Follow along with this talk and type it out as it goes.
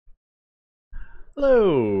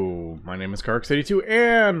Hello, my name is Carx82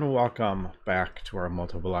 and welcome back to our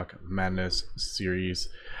Multiblock Madness series.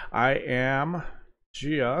 I am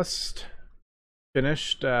just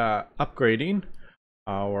finished upgrading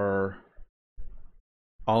our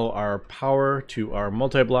all our power to our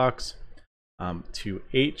multi-blocks to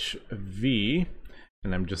HV,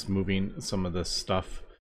 and I'm just moving some of this stuff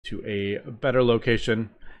to a better location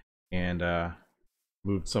and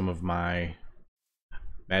moved some of my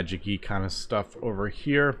magic-y kind of stuff over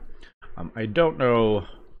here. I don't know.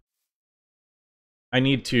 I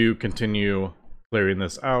need to continue clearing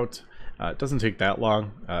this out. It doesn't take that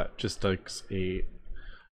long. Just takes 10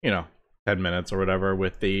 minutes or whatever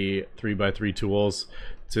with the 3x3 tools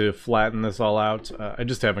to flatten this all out. I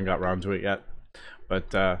just haven't got around to it yet.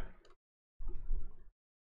 But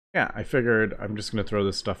yeah, I figured I'm just going to throw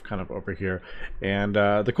this stuff kind of over here. And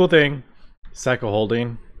the cool thing, cycle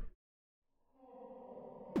holding,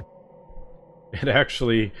 you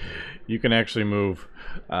can actually move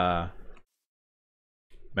mana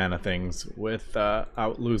things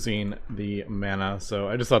without losing the mana. So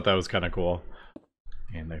I just thought that was kind of cool,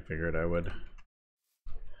 and I figured I would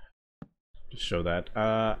just show that.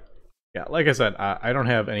 Yeah, like I said, I don't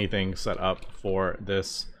have anything set up for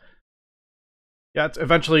this yet.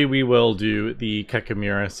 Eventually we will do the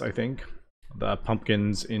Kekamiris, I think, the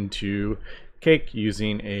pumpkins into cake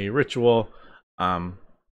using a ritual.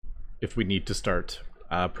 If we need to start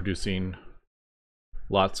producing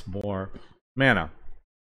lots more mana.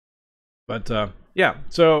 But yeah,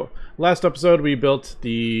 so last episode we built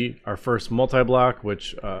our first multi-block,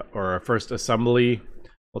 or our first assembly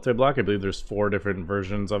multi-block. I believe there's 4 different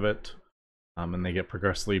versions of it, and they get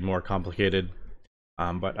progressively more complicated.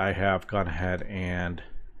 But I have gone ahead and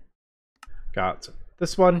got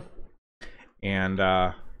this one, and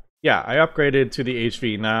yeah, I upgraded to the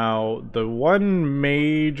HV. Now, the one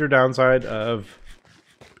major downside of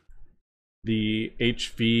the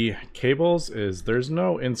HV cables is there's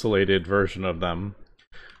no insulated version of them.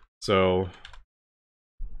 So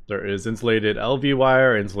there is insulated LV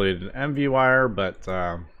wire, insulated MV wire, but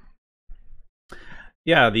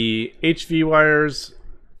yeah, the HV wires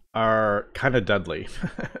are kind of deadly.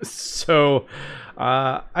 So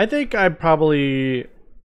I think I'm probably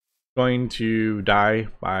going to die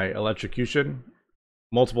by electrocution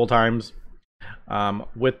multiple times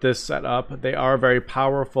with this setup. They are very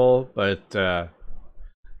powerful, but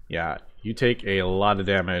yeah, you take a lot of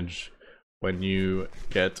damage when you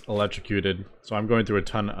get electrocuted. So I'm going through a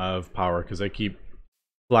ton of power because I keep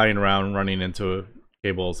flying around, running into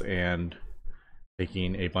cables and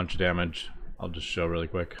taking a bunch of damage. I'll just show really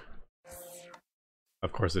quick.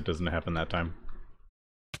 Of course it doesn't happen that time.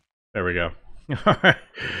 There we go. Alright,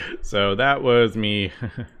 so that was me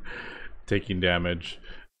taking damage.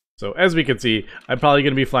 So as we can see, I'm probably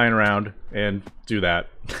going to be flying around and do that.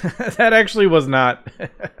 That actually was not...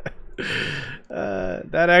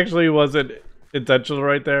 that actually wasn't intentional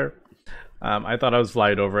right there. I thought I was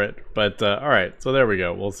flying over it, but alright, so there we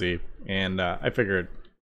go, we'll see. And I figured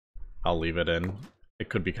I'll leave it in. It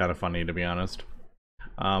could be kind of funny, to be honest.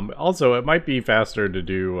 Also, it might be faster to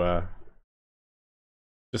do...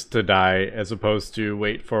 just to die as opposed to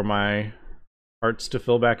wait for my hearts to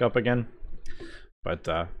fill back up again. But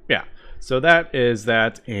yeah, so that is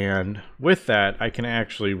that, and with that I can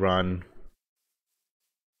actually run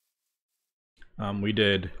we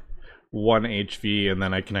did 1 HV and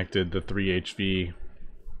then I connected the 3 HV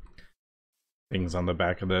things on the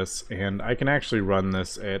back of this, and I can actually run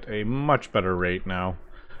this at a much better rate now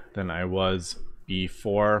than I was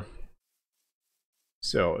before.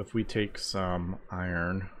 So if we take some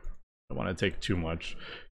iron, I don't want to take too much.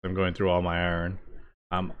 I'm going through all my iron.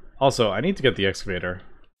 Also, I need to get the excavator.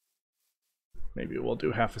 Maybe we'll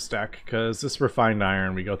do half a stack because this refined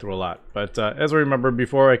iron we go through a lot. But as I remember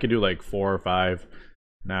before, I could do like 4 or 5.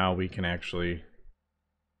 Now we can actually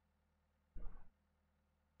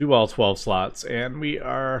do all 12 slots, and we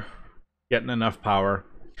are getting enough power.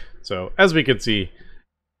 So as we can see,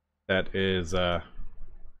 that is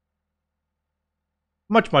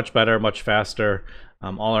much better, much faster.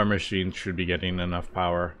 All our machines should be getting enough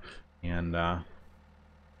power, and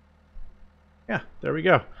yeah, there we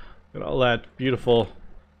go. Look at all that beautiful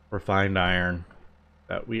refined iron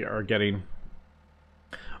that we are getting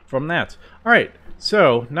from that. All right,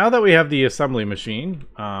 so now that we have the assembly machine,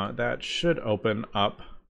 that should open up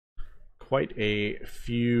quite a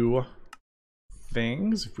few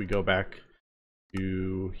things. If we go back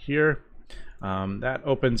to here, that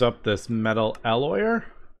opens up this metal alloyer,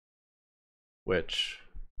 which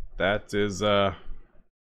that is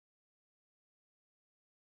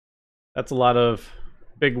that's a lot of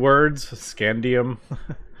big words. Scandium.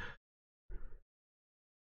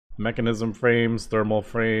 mechanism frames, thermal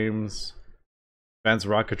frames, advanced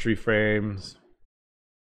rocketry frames.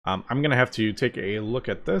 I'm gonna have to take a look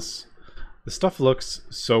at this. The stuff looks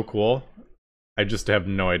so cool. I just have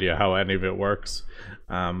no idea how any of it works,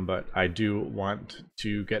 but I do want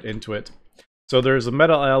to get into it. So there's a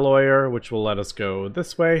metal alloyer, which will let us go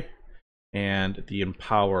this way, and the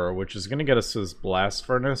empower, which is going to get us to this blast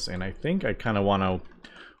furnace, and I think I kind of want to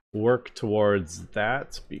work towards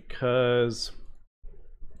that because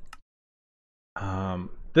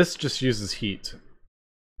this just uses heat,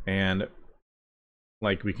 and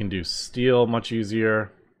like we can do steel much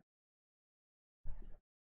easier.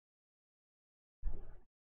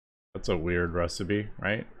 That's a weird recipe,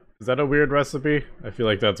 right? Is that a weird recipe? I feel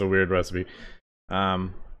like that's a weird recipe.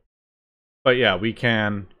 But yeah, we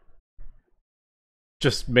can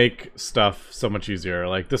just make stuff so much easier.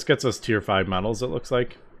 Like this gets us tier 5 metals, it looks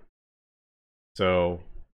like. So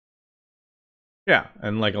yeah,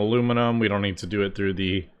 and like aluminum, we don't need to do it through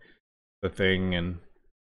the thing. And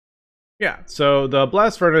yeah, so the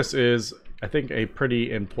blast furnace is, I think, a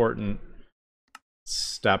pretty important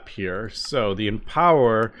step here. So the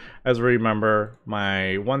empower, as we remember,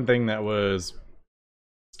 my one thing that was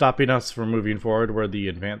stopping us from moving forward were the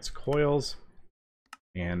advanced coils.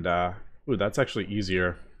 And ooh, that's actually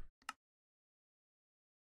easier.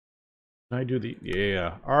 Can I do the,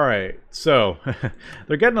 yeah, all right, so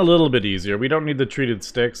they're getting a little bit easier. We don't need the treated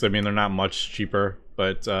sticks. I mean, they're not much cheaper,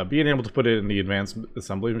 but being able to put it in the advanced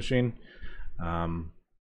assembly machine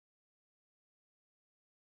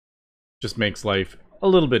just makes life a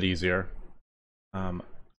little bit easier.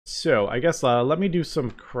 So I guess let me do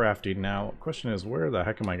some crafting now. Question is, where the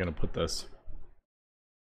heck am I going to put this?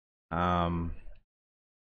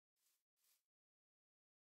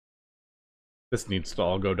 This needs to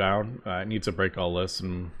all go down. It needs to break all this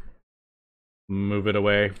and move it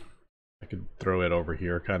away. I could throw it over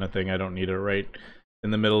here kind of thing. I don't need it right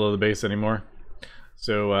in the middle of the base anymore.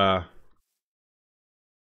 So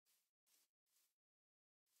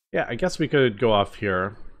yeah, I guess we could go off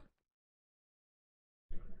here.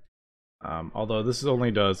 Although this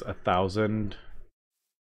only does 1,000.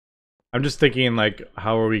 I'm just thinking, like,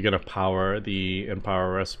 how are we gonna power the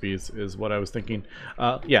empower recipes is what I was thinking.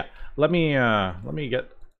 Yeah, let me get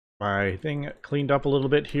my thing cleaned up a little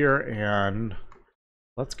bit here, and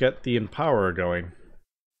let's get the empower going.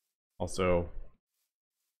 Also,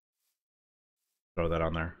 throw that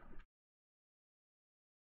on there.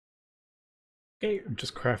 Okay, I'm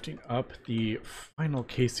just crafting up the final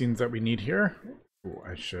casings that we need here. Ooh,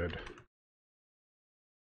 I should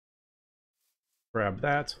grab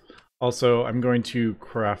that. Also, I'm going to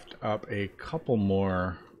craft up a couple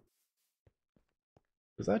more.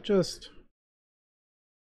 Is that just...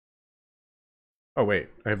 Oh wait,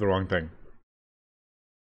 I have the wrong thing.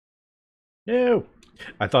 No!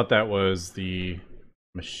 I thought that was the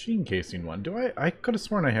machine casing one. Do I could have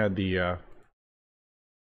sworn I had the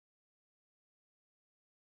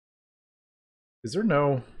Is there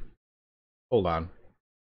no... Hold on.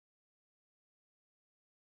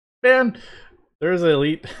 Man, there's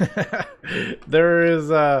elite. There's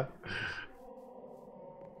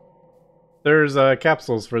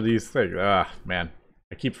capsules for these things. Ah, man.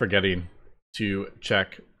 I keep forgetting to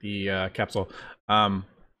check the capsule.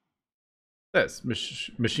 This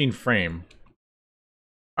machine frame.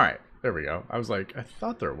 All right, there we go. I was like, I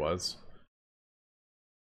thought there was.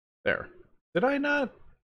 There. Did I not?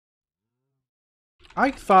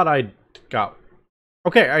 I thought I got...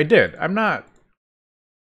 Okay, I did. I'm not...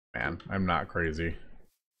 Man, I'm not crazy.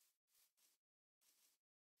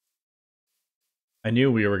 I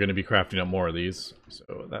knew we were going to be crafting up more of these,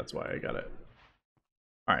 so that's why I got it.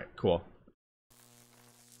 Alright, cool.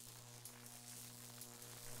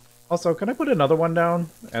 Also, can I put another one down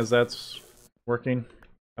as that's working?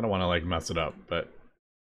 I don't want to, like, mess it up, but...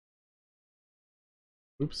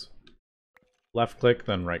 Oops. Left click,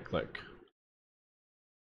 then right click.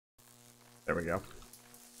 There we go.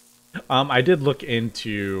 I did look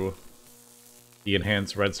into the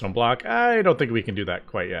enhanced redstone block. I don't think we can do that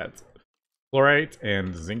quite yet. Fluorite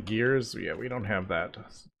and zinc gears, yeah, we don't have that.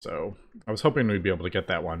 So I was hoping we'd be able to get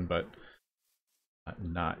that one, but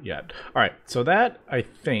not yet. All right, so that I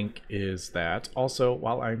think is that. Also,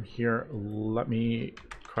 while I'm here, let me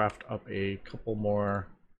craft up a couple more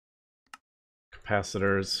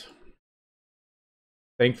capacitors.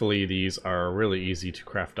 Thankfully, these are really easy to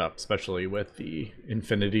craft up, especially with the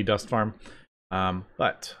infinity dust farm.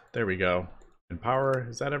 But there we go. And power,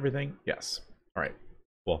 is that everything? Yes. All right,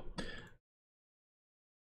 cool.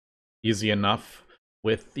 Easy enough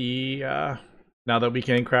with the, now that we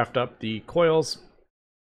can craft up the coils.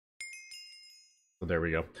 So there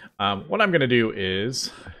we go. What I'm going to do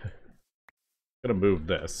is I'm going to move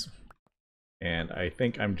this. And I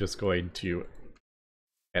think I'm just going to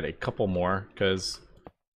add a couple more, because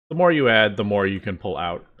the more you add, the more you can pull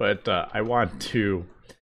out. But I want to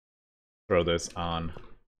throw this on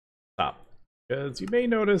top, because you may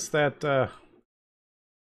notice that I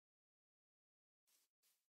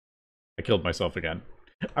killed myself again.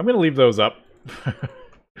 I'm going to leave those up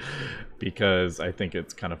because I think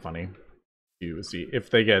it's kind of funny to see.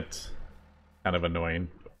 If they get kind of annoying,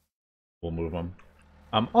 we'll move them.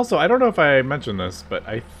 Also, I don't know if I mentioned this, but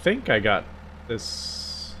I think I got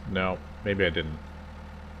this... No, maybe I didn't.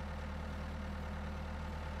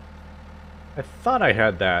 I thought I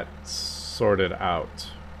had that sorted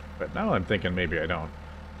out, but now I'm thinking maybe I don't.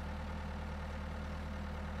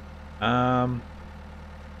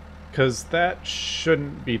 Because that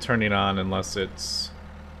shouldn't be turning on unless it's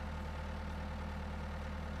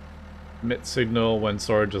emit signal when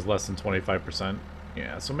storage is less than 25%.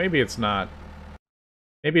 Yeah, so maybe it's not...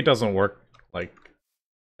 Maybe it doesn't work like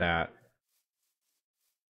that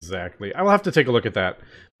exactly. I will have to take a look at that.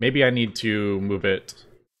 Maybe I need to move it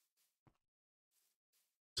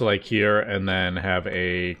to like here and then have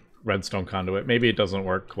a redstone conduit. Maybe it doesn't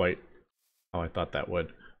work quite how I thought that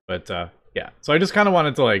would. But yeah, so I just kind of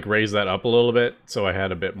wanted to like raise that up a little bit so I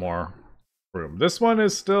had a bit more room. This one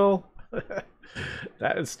is still...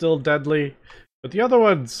 that is still deadly. But the other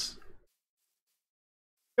ones...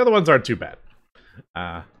 The other ones aren't too bad.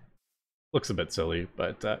 Looks a bit silly,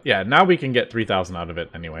 but yeah, now we can get 3,000 out of it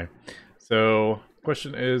anyway. So,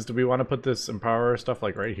 question is, do we want to put this Empower stuff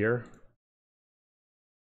like right here?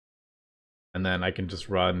 And then I can just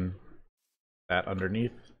run that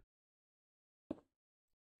underneath.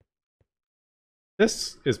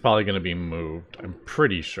 This is probably going to be moved, I'm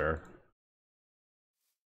pretty sure.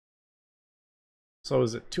 So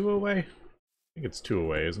is it 2 away? I think it's 2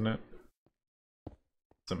 away, isn't it?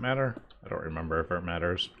 Does it matter? I don't remember if it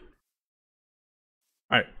matters.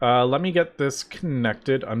 Alright, let me get this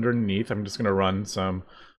connected underneath. I'm just going to run some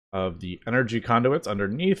of the energy conduits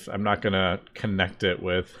underneath. I'm not going to connect it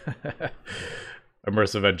with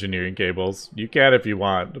immersive engineering cables. You can if you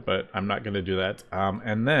want, but I'm not going to do that.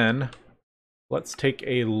 And then let's take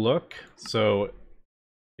a look. So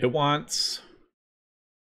it wants...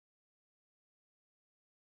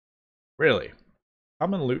 Really?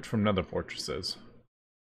 Common loot from nether fortresses.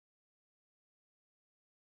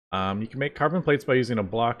 You can make carbon plates by using a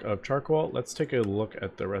block of charcoal. Let's take a look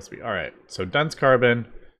at the recipe. Alright, so dense carbon,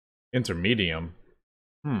 intermedium.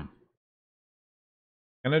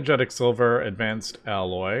 Energetic silver, advanced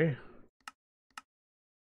alloy.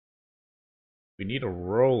 We need a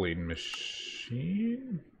rolling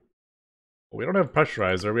machine. We don't have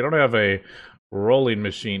pressurizer. We don't have a rolling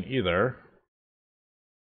machine either.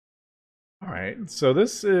 Alright, so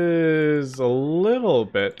this is a little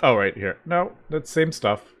bit... Oh, right here. No, that's same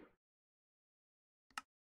stuff.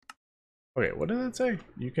 Okay, what did that say?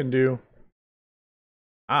 You can do...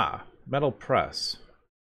 Ah, metal press.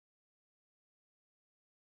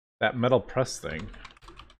 That metal press thing.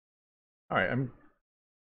 Alright, I'm...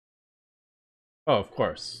 Oh, of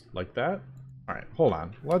course. Like that? Alright, hold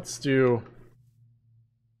on. Let's do...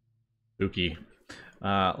 Spooky.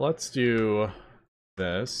 Let's do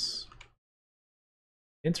this.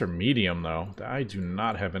 Intermedium, though. I do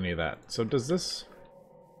not have any of that. So does this...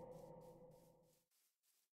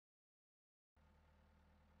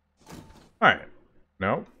 Alright.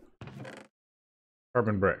 No.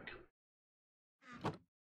 Carbon brick.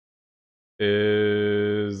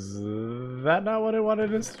 Is that not what I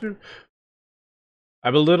wanted us to do?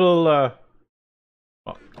 I'm a little, oh,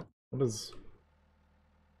 what is...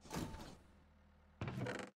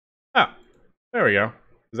 Ah, there we go.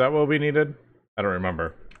 Is that what we needed? I don't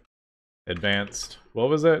remember. Advanced. What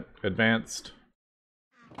was it? Advanced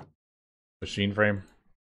machine frame.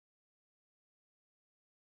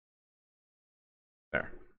 There.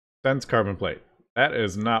 Dense carbon plate. That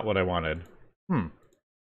is not what I wanted.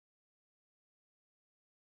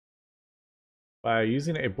 By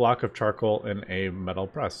using a block of charcoal in a metal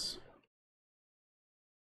press.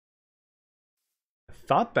 I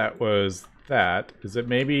thought that was that. Is it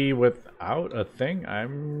maybe without a thing?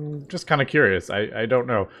 I'm just kind of curious. I don't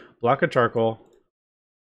know. Block of charcoal.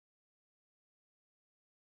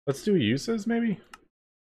 Let's do uses, maybe?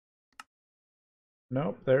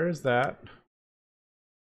 Nope, there is that.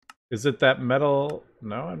 Is it that metal?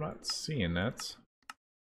 No, I'm not seeing that.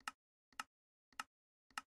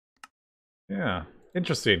 Yeah,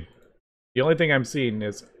 interesting. The only thing I'm seeing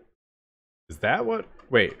is that what?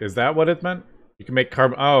 Wait, is that what it meant? You can make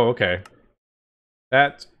carbon. Oh, okay.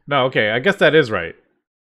 That, no, okay, I guess that is right.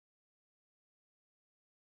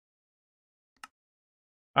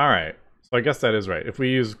 Alright, so I guess that is right. If we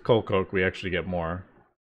use coal coke, we actually get more.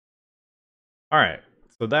 Alright,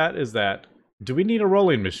 so that is that. Do we need a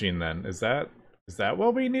rolling machine then? Is that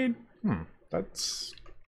what we need? That's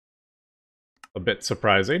a bit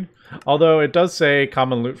surprising. Although it does say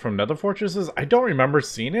common loot from nether fortresses. I don't remember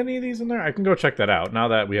seeing any of these in there. I can go check that out. Now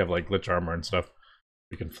that we have like glitch armor and stuff,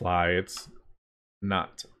 we can fly. It's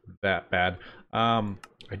not that bad.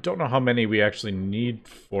 I don't know how many we actually need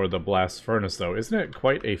for the blast furnace though. Isn't it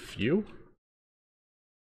quite a few?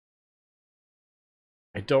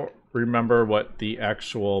 I don't remember what the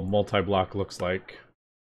actual multi-block looks like.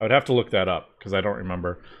 I would have to look that up because I don't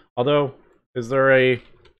remember. Although, is there a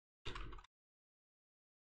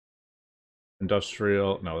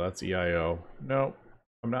industrial? No, that's EIO. No,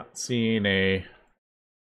 I'm not seeing a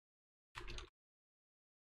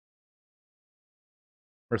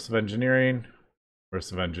Immersive Engineering.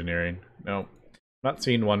 Immersive Engineering. No, not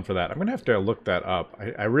seeing one for that. I'm gonna have to look that up.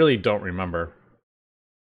 I really don't remember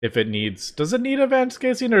if it needs. Does it need advanced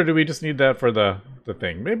casing, or do we just need that for the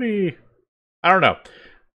thing? Maybe, I don't know.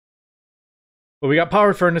 But we got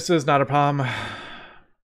powered furnaces, not a problem.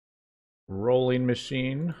 Rolling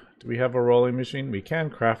machine. Do we have a rolling machine? We can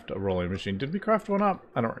craft a rolling machine. Did we craft one up?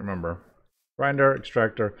 I don't remember. Grinder,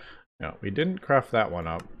 extractor. No, we didn't craft that one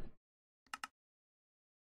up.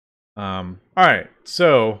 Alright,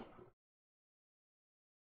 so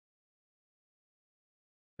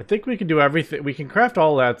I think we can do everything. We can craft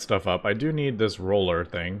all that stuff up. I do need this roller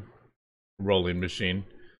thing. Rolling machine.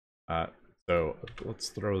 So let's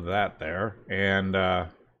throw that there. And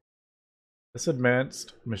this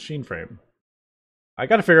advanced machine frame. I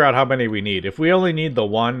gotta figure out how many we need. If we only need the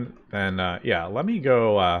one, then yeah, let me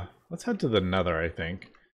go, let's head to the nether, I think.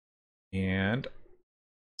 And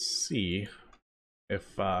see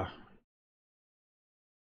if I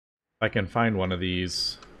can find one of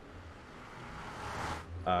these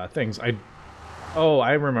things. Oh,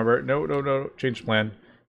 I remember. No. Change plan.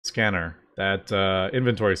 Scanner. That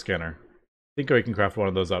inventory scanner. I think we can craft one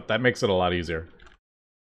of those up. That makes it a lot easier,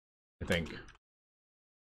 I think.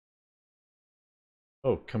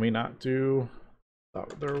 Oh, can we not do...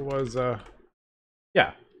 Thought there was a...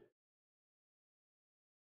 Yeah.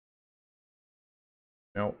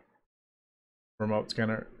 No. Remote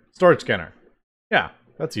scanner. Storage scanner. Yeah,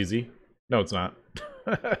 that's easy. No, it's not.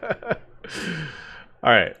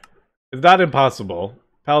 Alright. It's not impossible.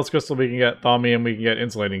 Palace crystal we can get. Thaumium we can get.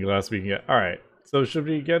 Insulating glass we can get. Alright. So should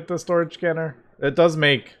we get the storage scanner? It does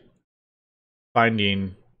make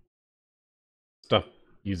finding stuff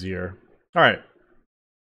easier. Alright.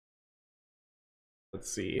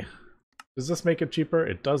 Let's see. Does this make it cheaper?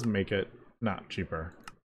 It does make it not cheaper.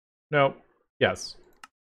 No. Yes.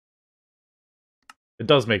 It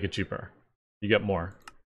does make it cheaper. You get more.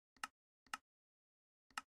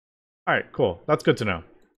 Alright, cool. That's good to know.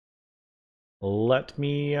 Let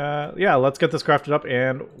me, yeah, let's get this crafted up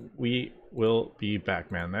and we will be back,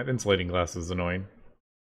 man. That insulating glass is annoying.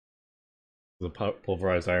 The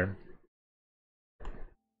pulverized iron.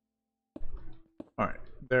 Alright,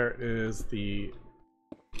 there is the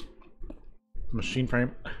machine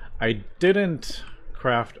frame. I didn't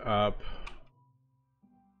craft up...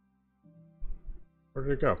 Where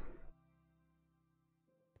did it go?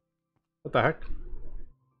 What the heck?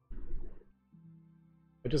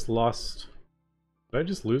 I just lost... Did I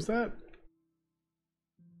just lose that?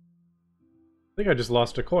 I think I just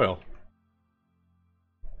lost a coil.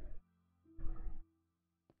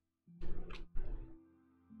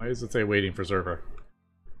 Why does it say waiting for server?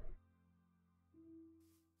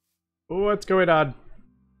 What's going on?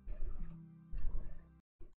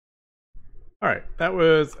 Alright, that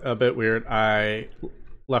was a bit weird. I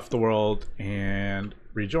left the world and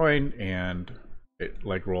rejoined, and it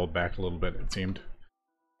like rolled back a little bit, it seemed.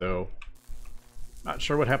 So, not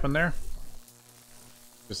sure what happened there.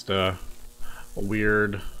 Just a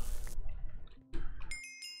weird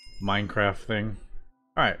Minecraft thing.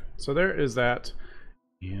 Alright, so there is that.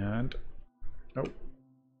 And, nope,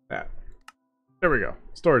 that. There we go.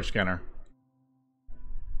 Storage scanner.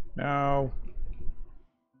 Now,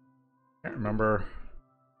 can't remember.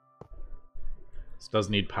 This does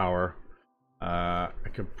need power. I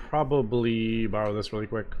could probably borrow this really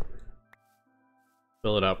quick.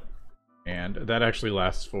 Fill it up. And that actually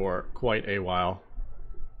lasts for quite a while.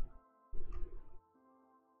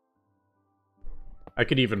 I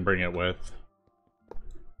could even bring it with.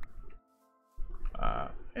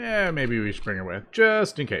 Yeah, maybe we should bring it with,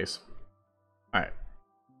 just in case. Alright.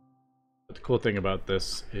 But the cool thing about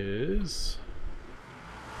this is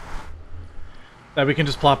that we can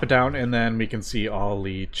just plop it down and then we can see all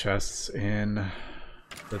the chests in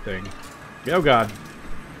the thing. Oh god.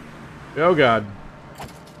 Oh god.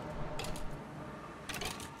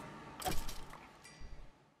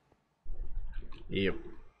 Yep.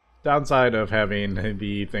 Downside of having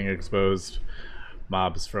the thing exposed,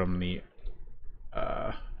 mobs from the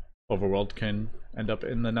overworld can end up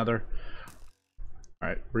in the nether.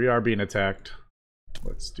 Alright, we are being attacked.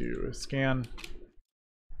 Let's do a scan.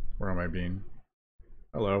 Where am I being?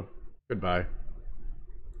 Hello. Goodbye.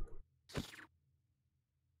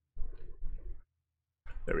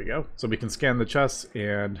 There we go. So we can scan the chests,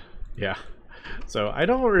 and yeah. So I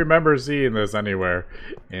don't remember seeing this anywhere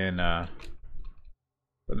in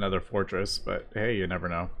another fortress, but hey, you never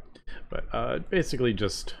know. But basically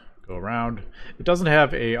just go around. It doesn't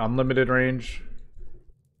have a unlimited range.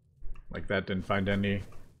 Like that, didn't find any.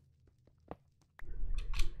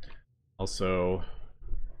 Also,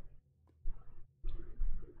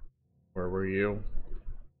 where were you?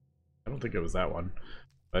 I don't think it was that one.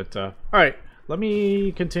 But alright, let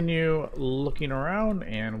me continue looking around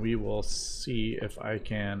and we will see if I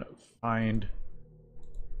can find...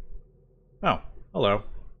 Oh, hello.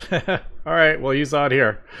 Alright, well you saw it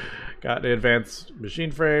here. Got an advanced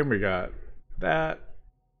machine frame, we got that.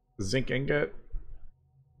 Zinc ingot.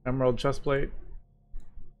 Emerald chestplate.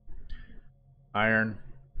 Iron.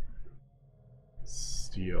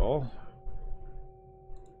 Steel.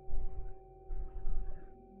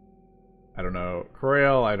 I don't know.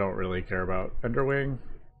 Corail, I don't really care about. Enderwing.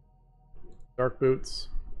 Dark boots.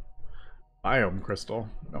 Biome crystal.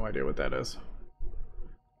 No idea what that is.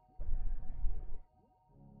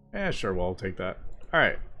 Eh, sure, we'll take that.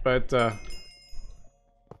 Alright, but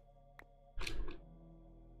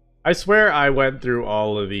I swear I went through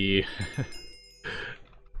all of the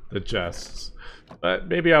the chests. But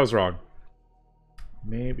maybe I was wrong.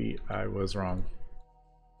 Maybe I was wrong.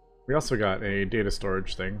 We also got a data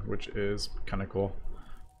storage thing, which is kind of cool.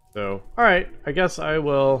 So, alright, I guess I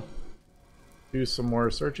will do some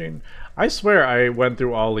more searching. I swear I went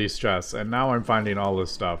through all these chests, and now I'm finding all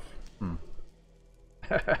this stuff.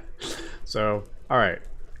 So, alright.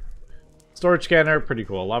 Storage scanner, pretty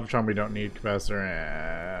cool. Lava charm we don't need.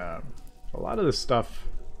 Capacitor, a lot of this stuff.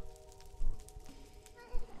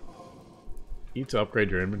 Need to upgrade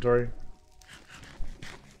your inventory.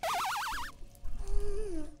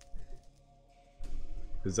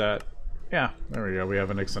 Is that... Yeah, there we go. We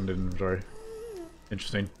have an extended inventory.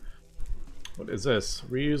 Interesting. What is this?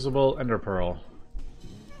 Reusable ender pearl.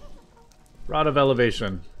 Rod of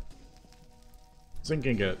elevation. Zinc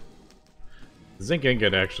ingot. Zinc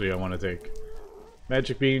ingot, actually, I want to take.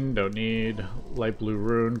 Magic bean, don't need. Light blue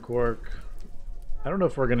rune cork. I don't know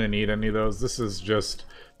if we're going to need any of those. This is just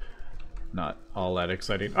not all that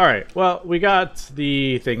exciting. Alright, well, we got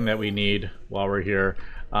the thing that we need while we're here.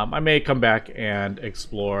 I may come back and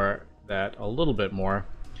explore that a little bit more.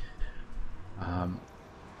 Like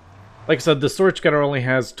I said, the storage scanner only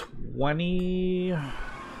has 20...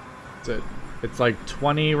 It's like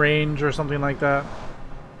 20 range or something like that.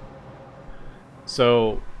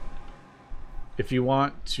 So, if you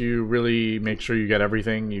want to really make sure you get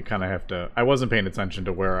everything, you kind of have to... I wasn't paying attention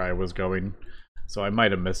to where I was going, so I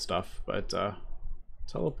might have missed stuff, but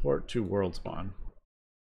teleport to world spawn.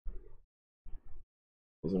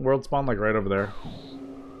 Wasn't world spawn like right over there?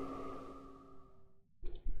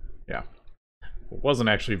 Yeah. It wasn't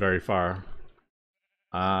actually very far.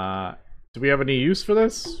 Do we have any use for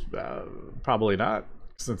this? Probably not,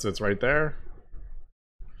 since it's right there.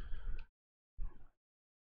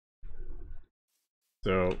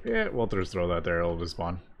 So, yeah, we'll just throw that there, it'll just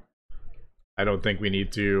spawn. I don't think we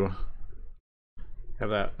need to have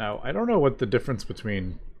that. Now, I don't know what the difference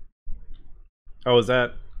between... Oh, is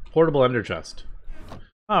that portable ender chest?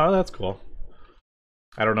 Oh, that's cool.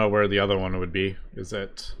 I don't know where the other one would be. Is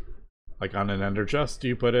it like on an ender chest? Do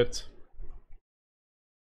you put it?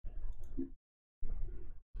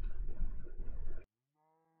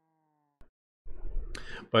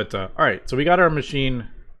 But, alright, so we got our machine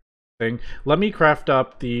thing. Let me craft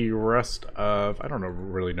up the rest of... I don't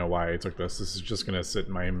really know why I took this. This is just going to sit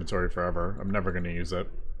in my inventory forever. I'm never going to use it.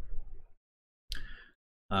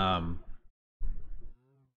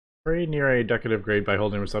 Pray near a decorative grade by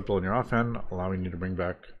holding receptacle in your offhand, allowing you to bring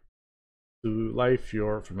back to life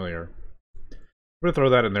your familiar. I'm going to throw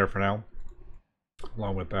that in there for now,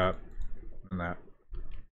 along with that and that.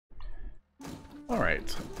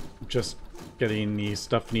 Alright, just getting the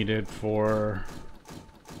stuff needed for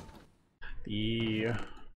the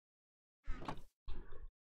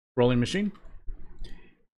rolling machine.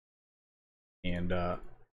 And there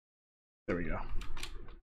we go.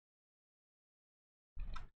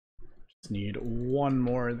 Just need one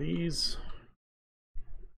more of these.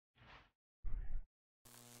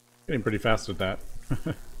 Getting pretty fast with that.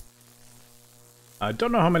 I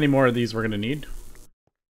don't know how many more of these we're going to need.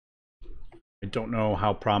 I don't know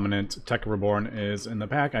how prominent Tech Reborn is in the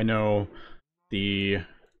pack. I know the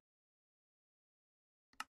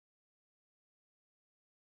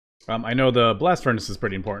blast furnace is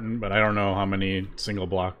pretty important, but I don't know how many single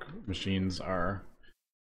block machines are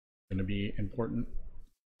going to be important.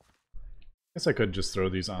 I guess I could just throw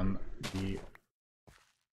these on the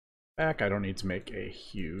back. I don't need to make a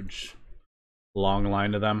huge long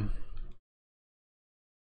line of them.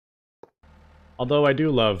 Although I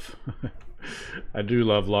do love I do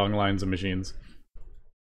love long lines of machines.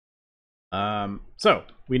 So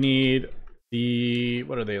we need the,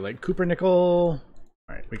 what are they, like Cooper nickel?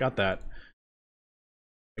 All right, we got that.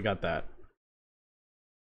 I got that.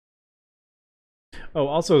 Oh,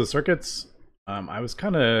 also the circuits. I was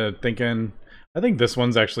kind of thinking, I think this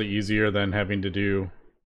one's actually easier than having to do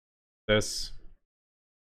this.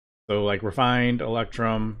 So like refined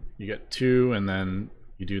electrum, you get 2, and then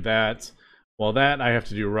you do that. Well, that I have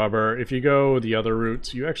to do rubber. If you go the other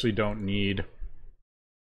routes, you actually don't need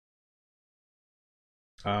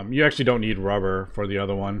rubber for the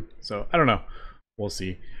other one. So I don't know. We'll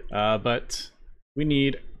see. But we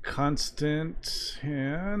need constant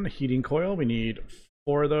and heating coil. We need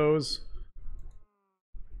 4 of those.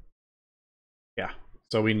 Yeah.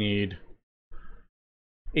 So we need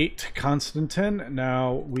 8 constant 10.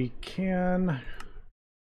 Now we can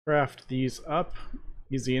craft these up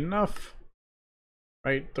easy enough.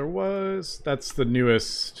 Right, that's the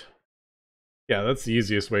newest. Yeah, that's the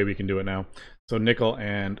easiest way we can do it now. So nickel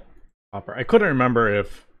and copper. I couldn't remember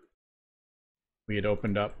if we had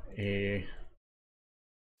opened up a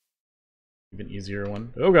even easier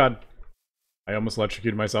one. Oh god, I almost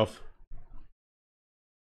electrocuted myself.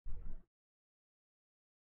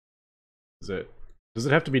 Does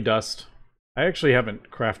it have to be dust? I actually haven't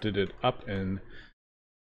crafted it up in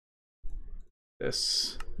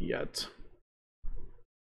this yet.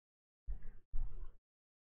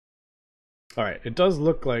 Alright, it does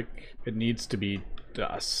look like it needs to be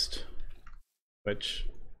dust, which,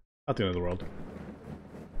 not the end of the world.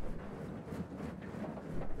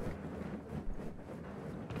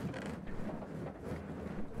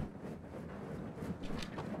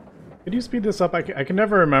 Could you speed this up? I can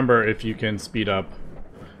never remember if you can speed up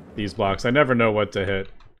these blocks. I never know what to hit.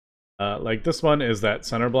 Like this one is that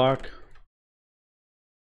center block.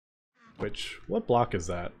 Which, what block is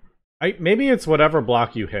that? Maybe it's whatever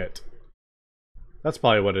block you hit. That's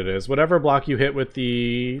probably what it is. Whatever block you hit with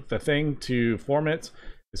the thing to form it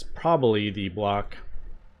is probably the block.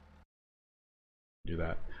 Do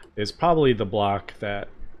that. Is probably the block that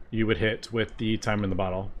you would hit with the time in the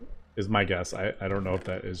bottle, is my guess. I don't know if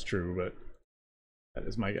that is true, but that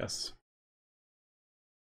is my guess.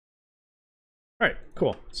 Alright,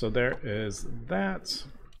 cool. So there is that.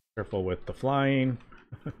 Careful with the flying.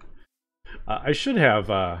 I should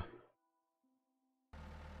have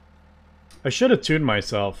tuned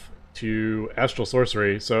myself to Astral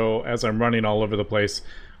Sorcery, so as I'm running all over the place,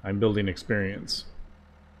 I'm building experience.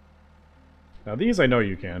 Now these I know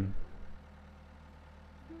you can.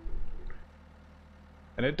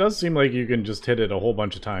 And it does seem like you can just hit it a whole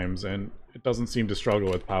bunch of times, and it doesn't seem to struggle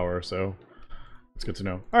with power, so it's good to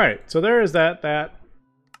know. Alright, so there is that. I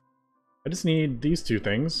just need these 2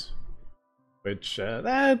 things, which,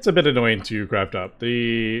 that's a bit annoying to craft up.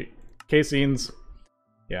 The casings,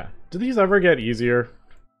 yeah. Do these ever get easier?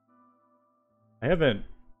 I haven't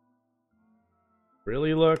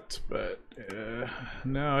really looked, but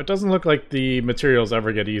no, it doesn't look like the materials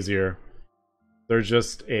ever get easier. There's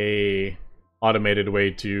just a automated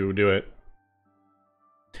way to do it.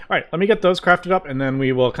 Alright, let me get those crafted up, and then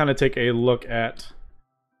we will kind of take a look at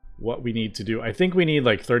what we need to do. I think we need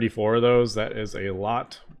like 34 of those. That is a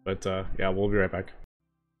lot, but yeah, we'll be right back.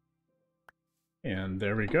 And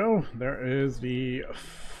there we go. There is the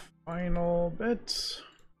final bit.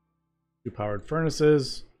 2 powered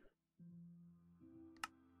furnaces.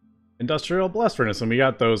 Industrial blast furnace, and we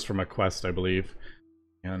got those from a quest, I believe.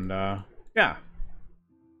 And yeah.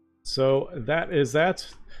 So that is that.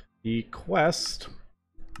 The quest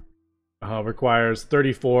requires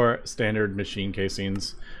 34 standard machine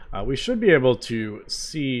casings. We should be able to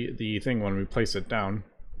see the thing when we place it down.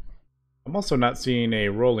 I'm also not seeing a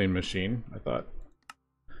rolling machine. I thought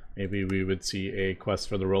maybe we would see a quest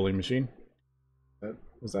for the rolling machine.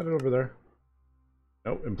 Was that it over there?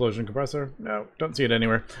 Nope, implosion compressor. No, don't see it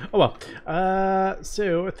anywhere. Oh well.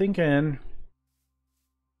 So thinking,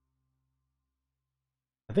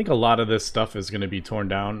 I think a lot of this stuff is going to be torn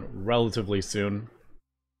down relatively soon.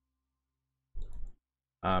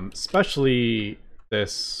 Especially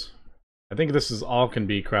this. I think this is all can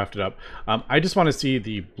be crafted up. I just want to see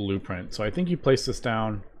the blueprint. So I think you place this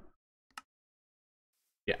down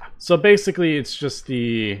Yeah, so basically it's just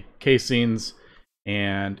the casings,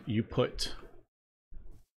 and you put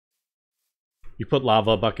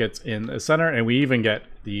lava buckets in the center, and we even get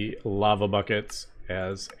the lava buckets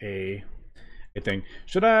as a thing.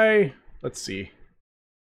 Should I, let's see,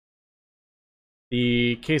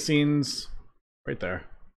 the casings right there.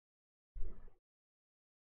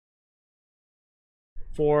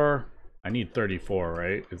 4, I need 34,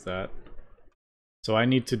 right? Is that, so I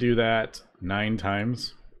need to do that 9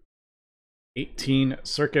 times. 18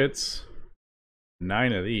 circuits,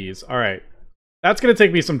 9 of these. All right, that's going to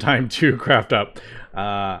take me some time to craft up.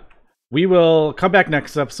 We will come back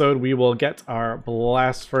next episode. We will get our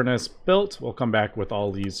blast furnace built. We'll come back with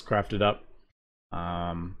all these crafted up.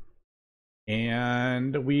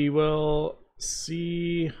 And we will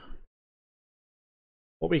see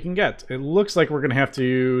what we can get. It looks like we're going to have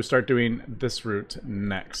to start doing this route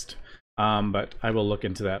next. But I will look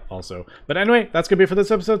into that also. But anyway, that's going to be it for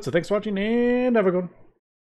this episode. So thanks for watching, and have a good one.